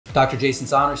Dr. Jason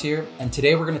Saunders here, and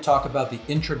today we're going to talk about the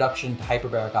Introduction to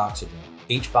Hyperbaric Oxygen,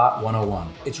 HBOT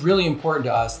 101. It's really important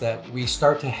to us that we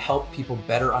start to help people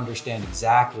better understand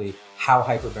exactly how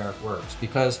hyperbaric works,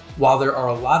 because while there are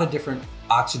a lot of different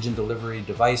oxygen delivery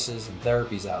devices and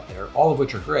therapies out there, all of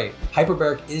which are great,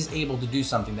 hyperbaric is able to do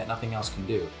something that nothing else can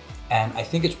do. And I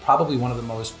think it's probably one of the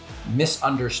most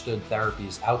misunderstood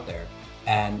therapies out there.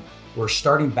 And we're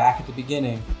starting back at the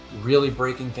beginning, really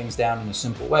breaking things down in a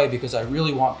simple way, because I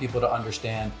really want people to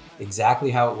understand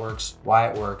exactly how it works,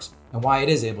 and why it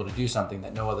is able to do something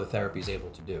that no other therapy is able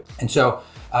to do. And so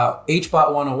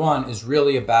HBOT 101 is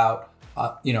really about,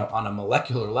 on a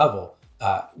molecular level,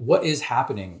 what is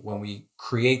happening when we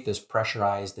create this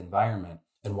pressurized environment,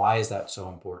 and why is that so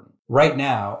important? Right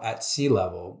now at sea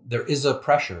level, there is a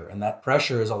pressure, and that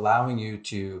pressure is allowing you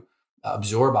to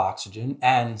absorb oxygen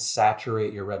and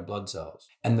saturate your red blood cells.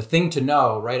 And the thing to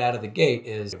know right out of the gate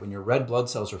is when your red blood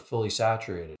cells are fully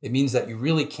saturated, it means that you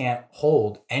really can't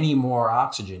hold any more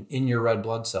oxygen in your red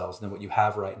blood cells than what you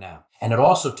have right now. And it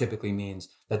also typically means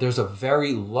that there's a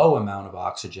very low amount of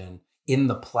oxygen in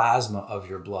the plasma of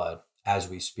your blood as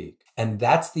we speak. And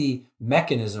that's the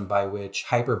mechanism by which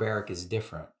hyperbaric is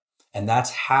different. And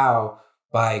that's how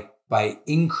by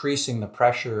increasing the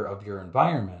pressure of your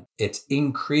environment, it's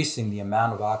increasing the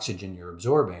amount of oxygen you're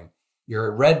absorbing.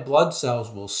 Your red blood cells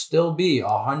will still be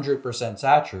 100%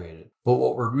 saturated. But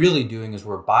what we're really doing is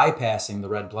we're bypassing the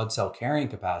red blood cell carrying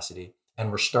capacity,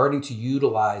 and we're starting to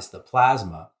utilize the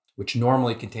plasma, which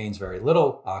normally contains very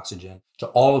little oxygen, to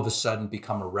all of a sudden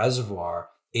become a reservoir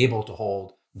able to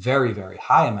hold very, very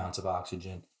high amounts of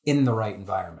oxygen in the right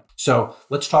environment. So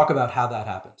let's talk about how that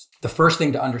happens. The first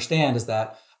thing to understand is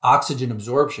that oxygen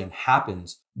absorption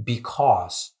happens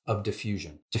because of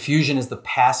diffusion. Diffusion is the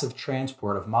passive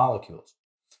transport of molecules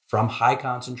from high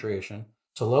concentration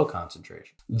to low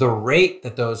concentration. The rate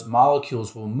that those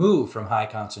molecules will move from high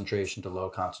concentration to low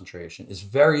concentration is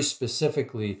very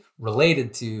specifically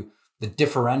related to the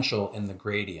differential in the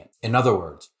gradient. In other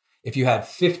words, if you had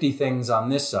 50 things on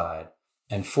this side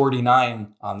and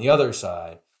 49 on the other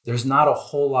side, there's not a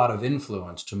whole lot of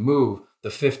influence to move the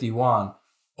 51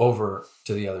 over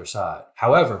to the other side.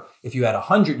 However, if you had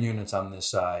 100 units on this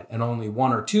side and only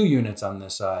 1 or 2 units on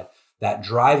this side, that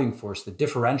driving force, the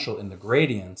differential in the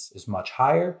gradients, is much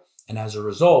higher. And as a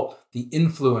result, the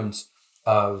influence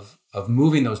of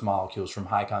moving those molecules from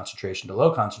high concentration to low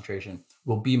concentration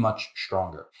will be much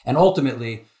stronger. And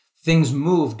ultimately, things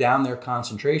move down their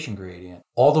concentration gradient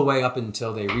all the way up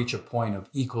until they reach a point of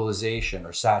equalization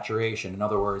or saturation. In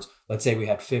other words, let's say we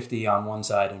had 50 on one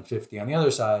side and 50 on the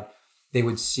other side, they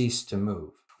would cease to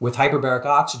move. With hyperbaric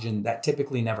oxygen, that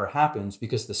typically never happens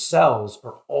because the cells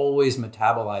are always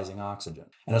metabolizing oxygen.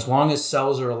 And as long as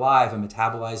cells are alive and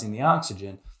metabolizing the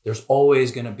oxygen, there's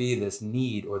always going to be this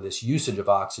need or this usage of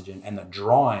oxygen and the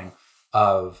drawing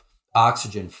of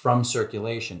oxygen from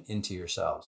circulation into your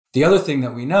cells. The other thing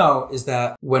that we know is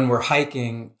that when we're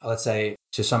hiking, let's say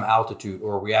to some altitude,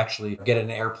 or we actually get in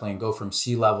an airplane, go from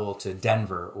sea level to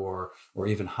Denver or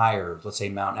even higher, let's say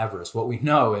Mount Everest, what we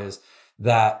know is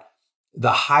that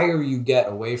the higher you get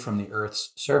away from the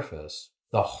Earth's surface,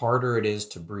 the harder it is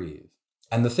to breathe.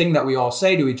 And the thing that we all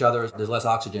say to each other is there's less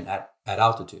oxygen at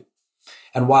altitude.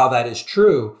 And while that is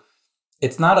true,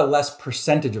 it's not a less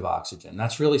percentage of oxygen.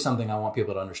 That's really something I want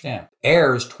people to understand.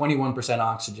 Air is 21%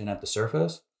 oxygen at the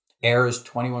surface. Air is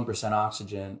 21%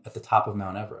 oxygen at the top of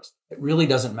Mount Everest. It really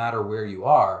doesn't matter where you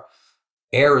are.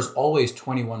 Air is always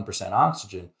 21%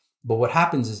 oxygen. But what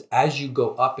happens is as you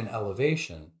go up in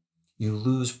elevation, you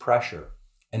lose pressure.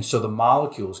 And so the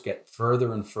molecules get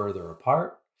further and further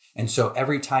apart. And so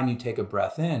every time you take a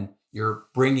breath in, you're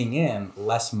bringing in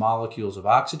less molecules of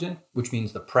oxygen, which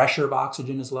means the pressure of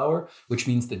oxygen is lower, which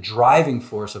means the driving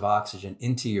force of oxygen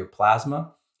into your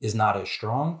plasma is not as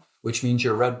strong, which means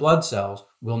your red blood cells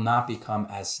will not become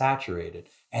as saturated,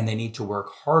 and they need to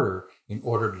work harder in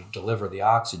order to deliver the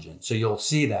oxygen. So you'll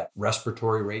see that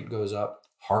respiratory rate goes up,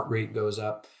 heart rate goes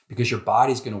up, because your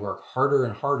body's going to work harder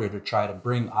and harder to try to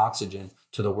bring oxygen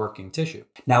to the working tissue.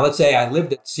 Now, let's say I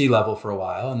lived at sea level for a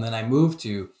while, and then I moved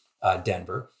to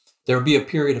Denver. There would be a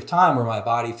period of time where my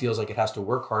body feels like it has to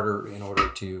work harder in order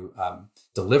to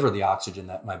deliver the oxygen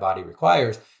that my body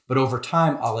requires. But over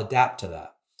time, I'll adapt to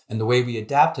that. And the way we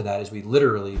adapt to that is we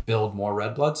literally build more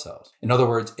red blood cells. In other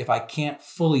words, if I can't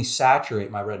fully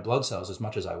saturate my red blood cells as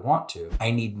much as I want to,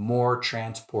 I need more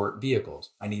transport vehicles.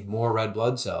 I need more red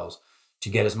blood cells to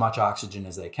get as much oxygen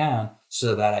as they can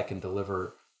so that I can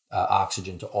deliver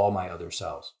oxygen to all my other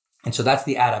cells. And so that's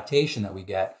the adaptation that we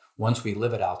get once we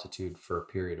live at altitude for a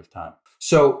period of time.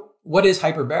 So what is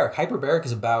hyperbaric? Hyperbaric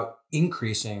is about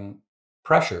increasing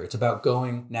pressure. It's about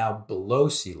going now below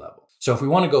sea level. So if we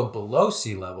want to go below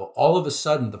sea level, all of a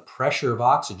sudden the pressure of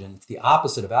oxygen, it's the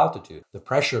opposite of altitude. The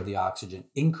pressure of the oxygen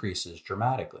increases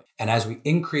dramatically. And as we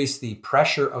increase the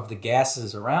pressure of the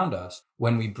gases around us,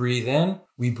 when we breathe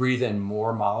in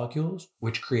more molecules,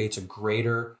 which creates a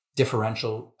greater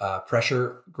differential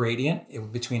pressure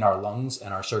gradient between our lungs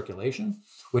and our circulation,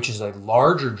 which is a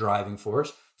larger driving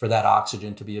force for that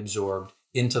oxygen to be absorbed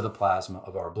into the plasma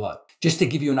of our blood. Just to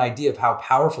give you an idea of how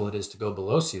powerful it is to go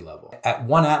below sea level. At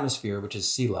 1 atmosphere, which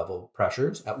is sea level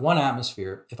pressures, at 1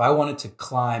 atmosphere, if I wanted to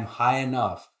climb high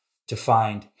enough to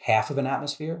find half of an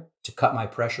atmosphere, to cut my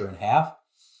pressure in half,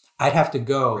 I'd have to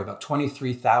go about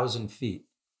 23,000 feet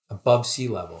above sea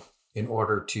level in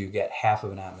order to get half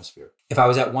of an atmosphere. If I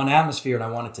was at 1 atmosphere and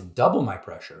I wanted to double my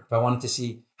pressure, if I wanted to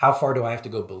see how far do I have to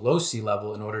go below sea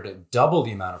level in order to double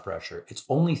the amount of pressure, it's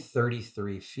only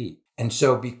 33 feet. And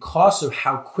so because of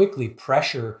how quickly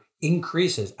pressure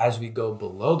increases as we go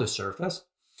below the surface,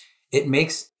 it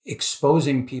makes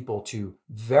exposing people to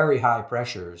very high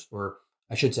pressures, or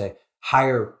I should say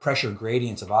higher pressure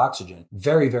gradients of oxygen,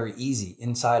 very, very easy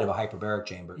inside of a hyperbaric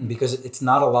chamber, because it's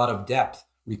not a lot of depth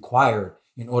required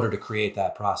in order to create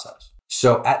that process.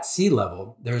 So at sea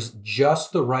level, there's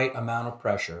just the right amount of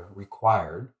pressure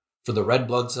required for the red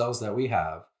blood cells that we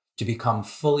have to become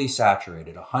fully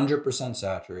saturated, 100%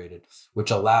 saturated,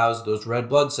 which allows those red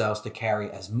blood cells to carry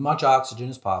as much oxygen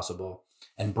as possible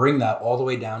and bring that all the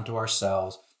way down to our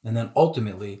cells, and then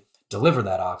ultimately deliver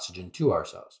that oxygen to our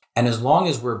cells. And as long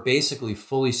as we're basically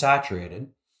fully saturated,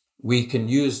 we can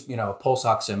use, a pulse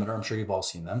oximeter. I'm sure you've all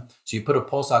seen them. So you put a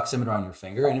pulse oximeter on your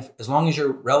finger, and as long as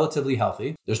you're relatively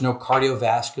healthy, there's no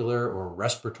cardiovascular or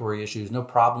respiratory issues, no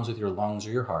problems with your lungs or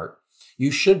your heart,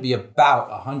 you should be about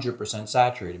 100%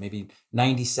 saturated, maybe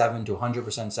 97 to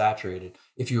 100% saturated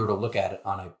if you were to look at it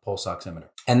on a pulse oximeter.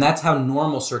 And that's how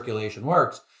normal circulation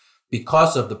works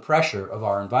because of the pressure of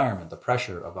our environment, the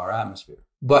pressure of our atmosphere.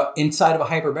 But inside of a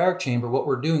hyperbaric chamber, what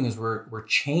we're doing is we're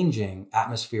changing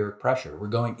atmospheric pressure. We're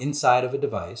going inside of a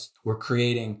device. We're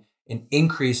creating an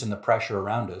increase in the pressure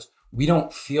around us. We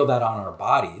don't feel that on our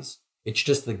bodies. It's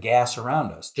just the gas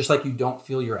around us. Just like you don't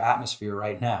feel your atmosphere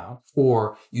right now,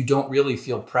 or you don't really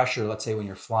feel pressure, let's say when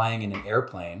you're flying in an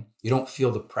airplane, you don't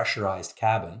feel the pressurized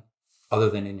cabin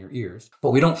other than in your ears. But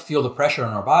we don't feel the pressure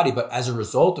on our body, but as a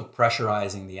result of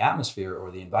pressurizing the atmosphere or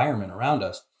the environment around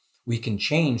us, we can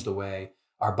change the way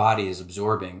our body is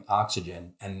absorbing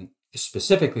oxygen, and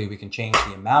specifically, we can change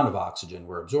the amount of oxygen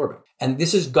we're absorbing. And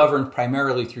this is governed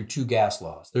primarily through 2 gas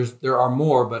laws. There are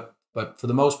more, but for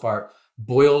the most part,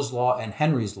 Boyle's law and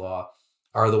Henry's law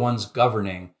are the ones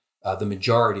governing the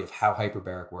majority of how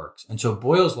hyperbaric works. And so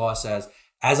Boyle's law says,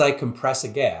 as I compress a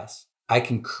gas, I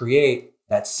can create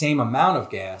that same amount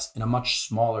of gas in a much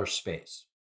smaller space.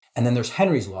 And then there's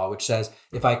Henry's law, which says,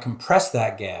 if I compress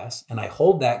that gas and I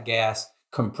hold that gas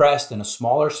compressed in a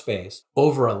smaller space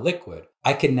over a liquid,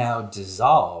 I can now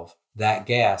dissolve that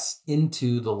gas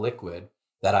into the liquid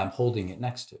that I'm holding it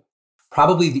next to.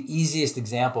 Probably the easiest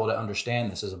example to understand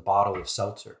this is a bottle of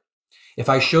seltzer. If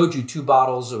I showed you 2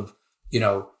 bottles of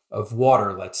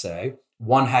water, let's say,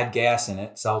 one had gas in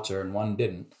it, seltzer, and one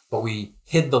didn't, but we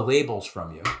hid the labels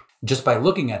from you, just by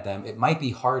looking at them, it might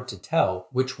be hard to tell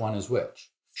which one is which.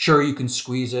 Sure, you can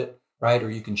squeeze it, right? Or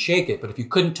you can shake it, but if you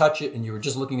couldn't touch it and you were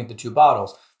just looking at the 2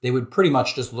 bottles, they would pretty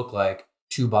much just look like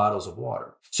 2 bottles of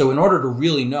water. So in order to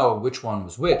really know which one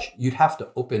was which, you'd have to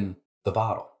open the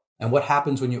bottle. And what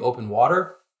happens when you open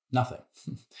water? Nothing.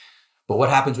 But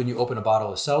what happens when you open a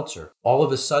bottle of seltzer? All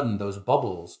of a sudden, those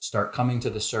bubbles start coming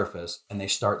to the surface and they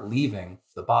start leaving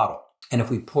the bottle. And if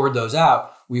we poured those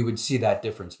out, we would see that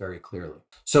difference very clearly.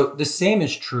 So the same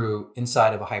is true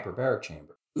inside of a hyperbaric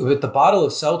chamber. With the bottle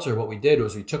of seltzer, what we did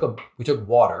was we took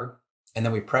water and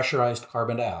then we pressurized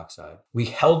carbon dioxide. We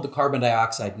held the carbon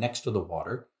dioxide next to the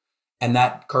water, and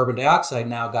that carbon dioxide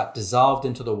now got dissolved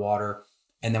into the water,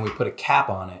 and then we put a cap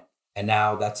on it, and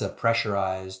now that's a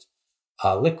pressurized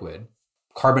liquid.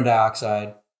 Carbon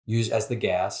dioxide used as the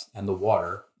gas and the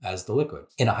water as the liquid.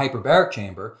 In a hyperbaric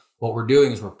chamber, what we're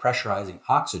doing is we're pressurizing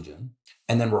oxygen,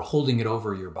 and then we're holding it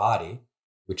over your body,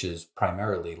 which is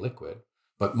primarily liquid,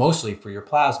 but mostly for your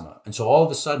plasma. And so all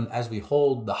of a sudden, as we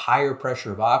hold the higher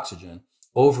pressure of oxygen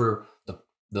over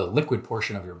the liquid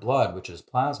portion of your blood, which is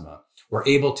plasma, we're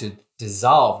able to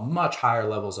dissolve much higher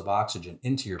levels of oxygen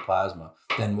into your plasma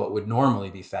than what would normally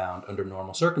be found under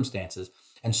normal circumstances.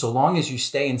 And so long as you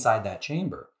stay inside that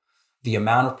chamber, the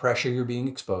amount of pressure you're being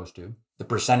exposed to, the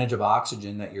percentage of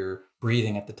oxygen that you're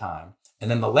breathing at the time, and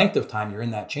then the length of time you're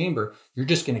in that chamber, you're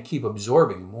just going to keep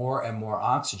absorbing more and more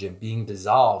oxygen being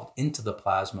dissolved into the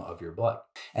plasma of your blood.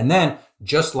 And then,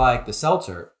 just like the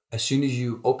seltzer, as soon as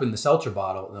you open the seltzer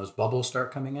bottle and those bubbles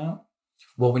start coming out,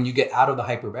 well, when you get out of the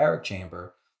hyperbaric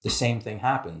chamber, the same thing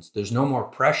happens. There's no more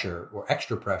pressure or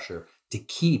extra pressure to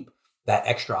keep that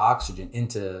extra oxygen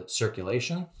into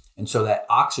circulation. And so that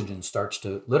oxygen starts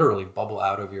to literally bubble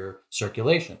out of your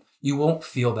circulation. You won't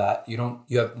feel that. You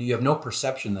have no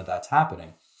perception that that's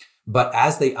happening. But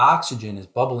as the oxygen is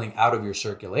bubbling out of your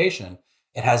circulation,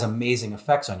 it has amazing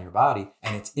effects on your body,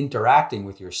 and it's interacting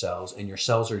with your cells, and your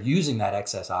cells are using that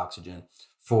excess oxygen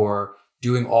for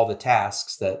doing all the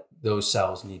tasks that those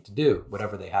cells need to do,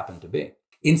 whatever they happen to be.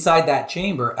 Inside that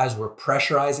chamber, as we're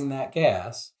pressurizing that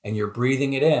gas and you're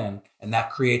breathing it in, and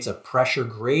that creates a pressure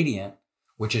gradient,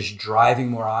 which is driving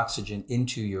more oxygen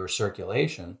into your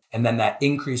circulation. And then that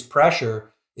increased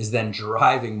pressure is then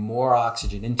driving more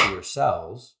oxygen into your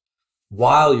cells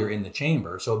while you're in the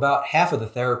chamber. So about half of the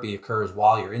therapy occurs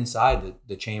while you're inside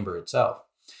the chamber itself.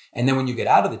 And then when you get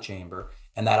out of the chamber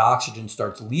and that oxygen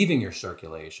starts leaving your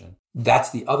circulation, that's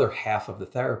the other half of the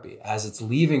therapy. As it's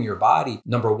leaving your body,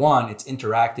 number one, it's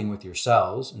interacting with your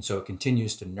cells. And so it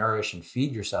continues to nourish and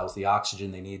feed your cells the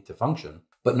oxygen they need to function.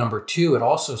 But number two, it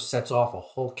also sets off a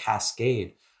whole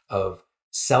cascade of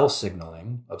cell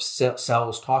signaling, of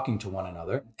cells talking to one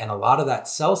another. And a lot of that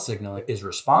cell signaling is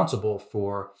responsible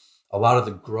for a lot of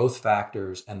the growth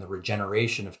factors and the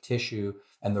regeneration of tissue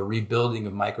and the rebuilding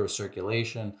of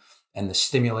microcirculation and the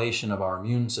stimulation of our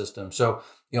immune system. So,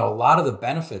 a lot of the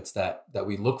benefits that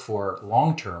we look for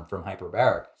long-term from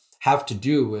hyperbaric have to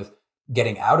do with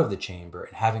getting out of the chamber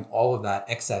and having all of that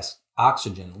excess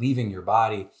oxygen leaving your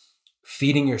body,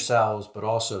 feeding your cells, but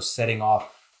also setting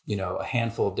off, a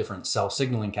handful of different cell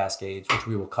signaling cascades, which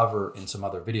we will cover in some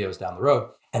other videos down the road.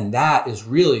 And that is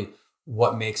really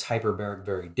what makes hyperbaric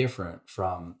very different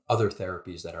from other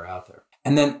therapies that are out there.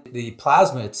 And then the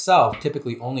plasma itself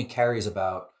typically only carries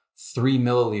about 3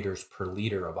 milliliters per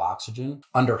liter of oxygen.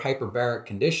 Under hyperbaric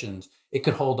conditions, it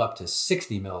could hold up to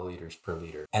 60 milliliters per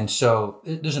liter. And so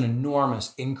there's an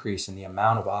enormous increase in the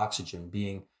amount of oxygen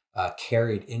being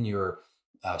carried in your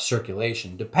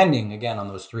circulation, depending, again, on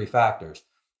those three factors.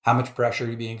 How much pressure are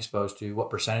you being exposed to? What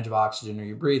percentage of oxygen are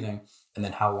you breathing? And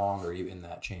then how long are you in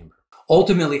that chamber?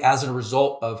 Ultimately, as a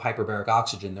result of hyperbaric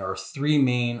oxygen, there are three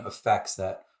main effects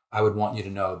that I would want you to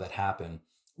know that happen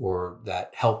or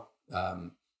that help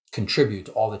contribute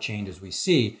to all the changes we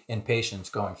see in patients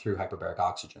going through hyperbaric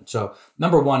oxygen. So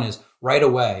number one is right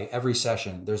away, every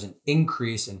session, there's an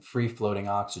increase in free floating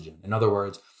oxygen. In other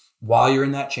words, while you're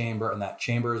in that chamber and that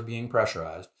chamber is being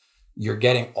pressurized, you're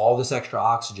getting all this extra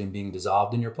oxygen being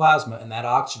dissolved in your plasma, and that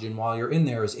oxygen, while you're in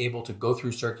there, is able to go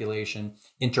through circulation,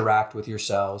 interact with your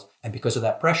cells, and because of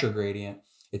that pressure gradient,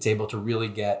 it's able to really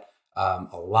get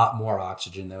a lot more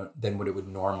oxygen than what it would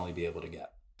normally be able to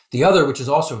get. The other, which is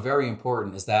also very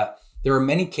important, is that there are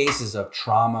many cases of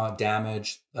trauma,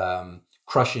 damage,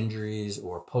 crush injuries,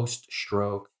 or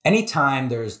post-stroke. Anytime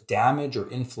there's damage or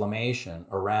inflammation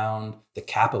around the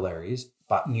capillaries,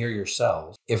 but near your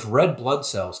cells, if red blood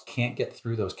cells can't get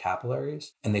through those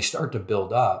capillaries and they start to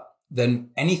build up, then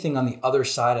anything on the other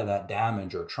side of that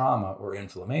damage or trauma or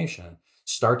inflammation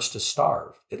starts to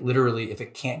starve. It literally, if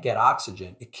it can't get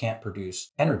oxygen, it can't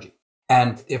produce energy.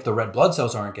 And if the red blood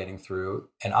cells aren't getting through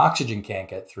and oxygen can't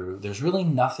get through, there's really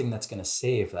nothing that's going to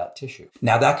save that tissue.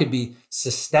 Now, that could be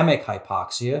systemic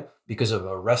hypoxia because of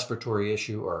a respiratory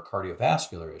issue or a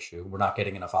cardiovascular issue. We're not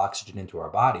getting enough oxygen into our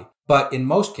body. But in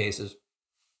most cases,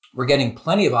 we're getting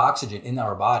plenty of oxygen in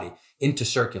our body into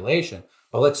circulation.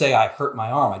 But let's say I hurt my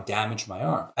arm, I damaged my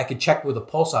arm. I could check with a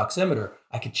pulse oximeter.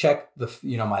 I could check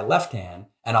my left hand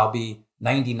and I'll be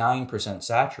 99%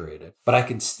 saturated, but I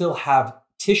can still have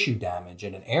tissue damage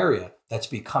in an area that's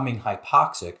becoming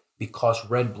hypoxic because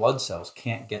red blood cells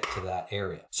can't get to that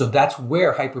area. So that's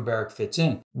where hyperbaric fits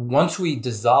in. Once we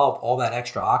dissolve all that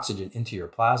extra oxygen into your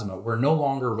plasma, we're no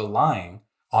longer relying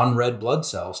on red blood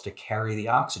cells to carry the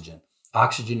oxygen.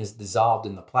 Oxygen is dissolved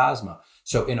in the plasma.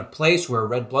 So in a place where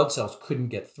red blood cells couldn't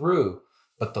get through,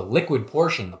 but the liquid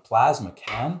portion, the plasma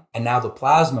can, and now the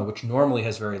plasma, which normally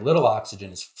has very little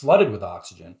oxygen, is flooded with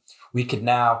oxygen, we could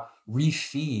now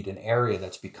refeed an area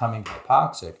that's becoming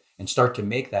hypoxic and start to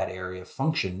make that area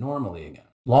function normally again.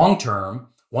 Long term,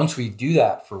 once we do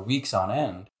that for weeks on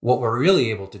end, what we're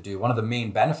really able to do, one of the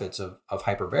main benefits of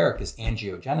hyperbaric is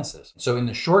angiogenesis. So in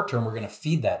the short term, we're going to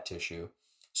feed that tissue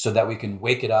so that we can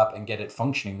wake it up and get it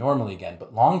functioning normally again.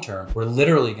 But long term, we're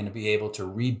literally going to be able to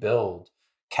rebuild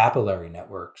capillary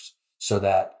networks so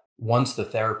that once the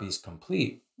therapy is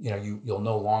complete, you'll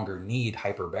no longer need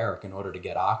hyperbaric in order to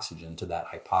get oxygen to that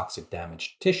hypoxic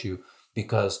damaged tissue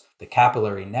because the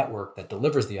capillary network that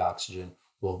delivers the oxygen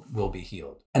will be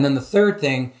healed. And then the third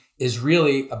thing is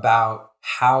really about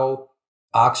how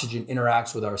oxygen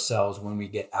interacts with our cells when we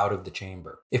get out of the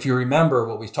chamber. If you remember,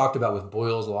 what we talked about with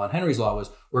Boyle's law and Henry's law was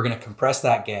we're going to compress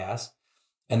that gas,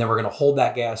 and then we're going to hold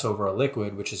that gas over a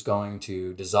liquid, which is going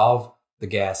to dissolve the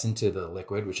gas into the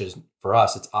liquid, which is, for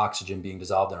us, it's oxygen being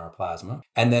dissolved in our plasma.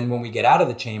 And then when we get out of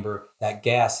the chamber, that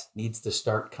gas needs to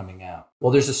start coming out.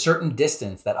 Well, there's a certain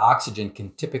distance that oxygen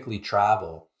can typically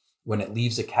travel when it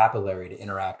leaves a capillary to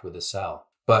interact with a cell.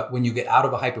 But when you get out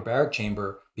of a hyperbaric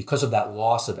chamber, because of that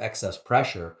loss of excess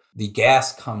pressure, the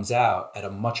gas comes out at a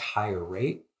much higher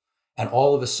rate. And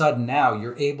all of a sudden now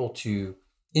you're able to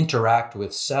interact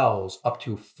with cells up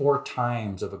to 4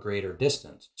 times of a greater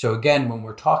distance. So again, when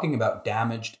we're talking about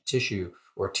damaged tissue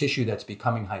or tissue that's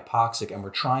becoming hypoxic and we're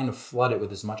trying to flood it with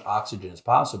as much oxygen as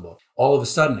possible, all of a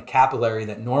sudden a capillary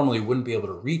that normally wouldn't be able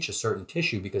to reach a certain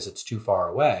tissue because it's too far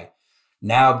away,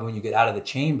 now when you get out of the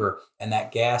chamber and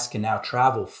that gas can now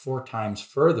travel 4 times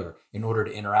further in order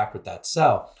to interact with that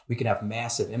cell, we can have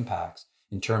massive impacts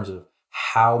in terms of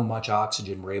how much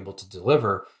oxygen we're able to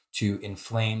deliver to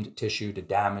inflamed tissue, to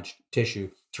damaged tissue,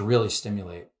 to really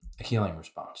stimulate a healing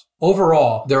response.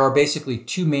 Overall, there are basically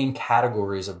 2 main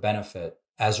categories of benefit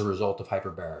as a result of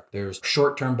hyperbaric. There's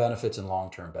short-term benefits and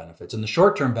long-term benefits. And the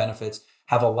short-term benefits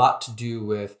have a lot to do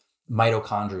with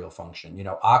mitochondrial function. You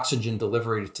know, oxygen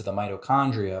delivery to the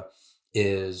mitochondria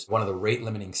is one of the rate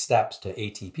limiting steps to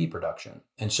ATP production.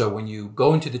 And so when you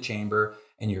go into the chamber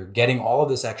and you're getting all of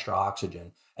this extra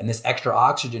oxygen, and this extra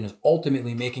oxygen is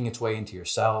ultimately making its way into your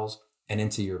cells and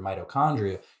into your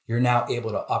mitochondria, you're now able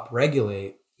to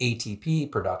upregulate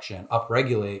ATP production,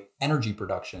 upregulate energy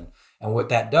production. And what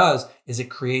that does is it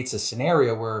creates a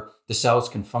scenario where the cells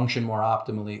can function more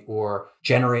optimally or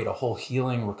generate a whole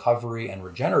healing, recovery, and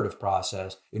regenerative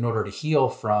process in order to heal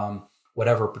from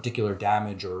whatever particular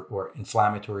damage or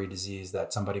inflammatory disease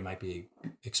that somebody might be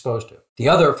exposed to. The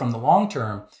other, from the long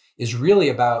term, is really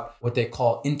about what they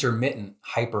call intermittent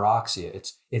hyperoxia.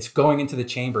 It's going into the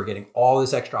chamber, getting all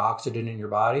this extra oxygen in your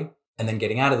body, and then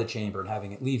getting out of the chamber and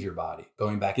having it leave your body,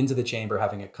 going back into the chamber,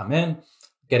 having it come in,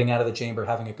 getting out of the chamber,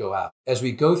 having it go out. As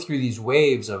we go through these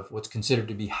waves of what's considered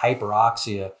to be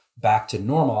hyperoxia back to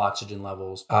normal oxygen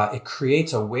levels, it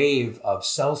creates a wave of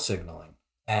cell signaling.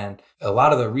 And a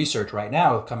lot of the research right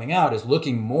now coming out is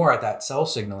looking more at that cell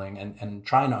signaling and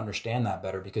trying to understand that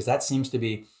better, because that seems to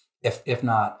be, if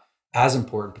not as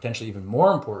important, potentially even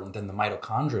more important than the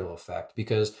mitochondrial effect,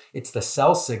 because it's the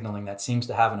cell signaling that seems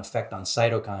to have an effect on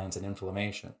cytokines and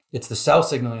inflammation. It's the cell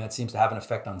signaling that seems to have an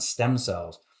effect on stem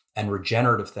cells and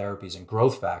regenerative therapies and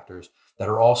growth factors that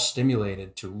are all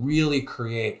stimulated to really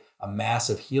create a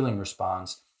massive healing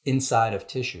response inside of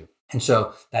tissue. And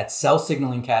so that cell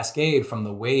signaling cascade from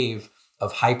the wave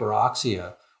of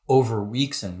hyperoxia over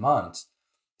weeks and months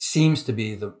seems to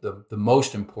be the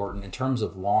most important in terms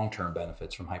of long-term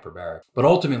benefits from hyperbaric. But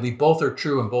ultimately, both are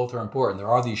true and both are important.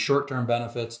 There are these short-term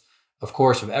benefits, of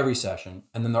course, of every session,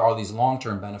 and then there are these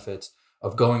long-term benefits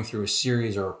of going through a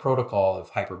series or a protocol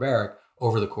of hyperbaric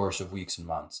over the course of weeks and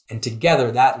months. And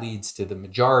together, that leads to the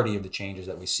majority of the changes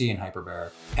that we see in hyperbaric.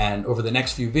 And over the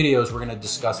next few videos, we're going to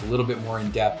discuss a little bit more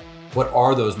in depth what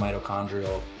are those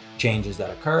mitochondrial changes that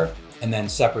occur, and then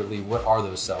separately, what are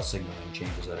those cell signaling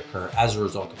changes that occur as a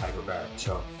result of hyperbaric.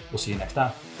 So we'll see you next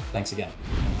time. Thanks again.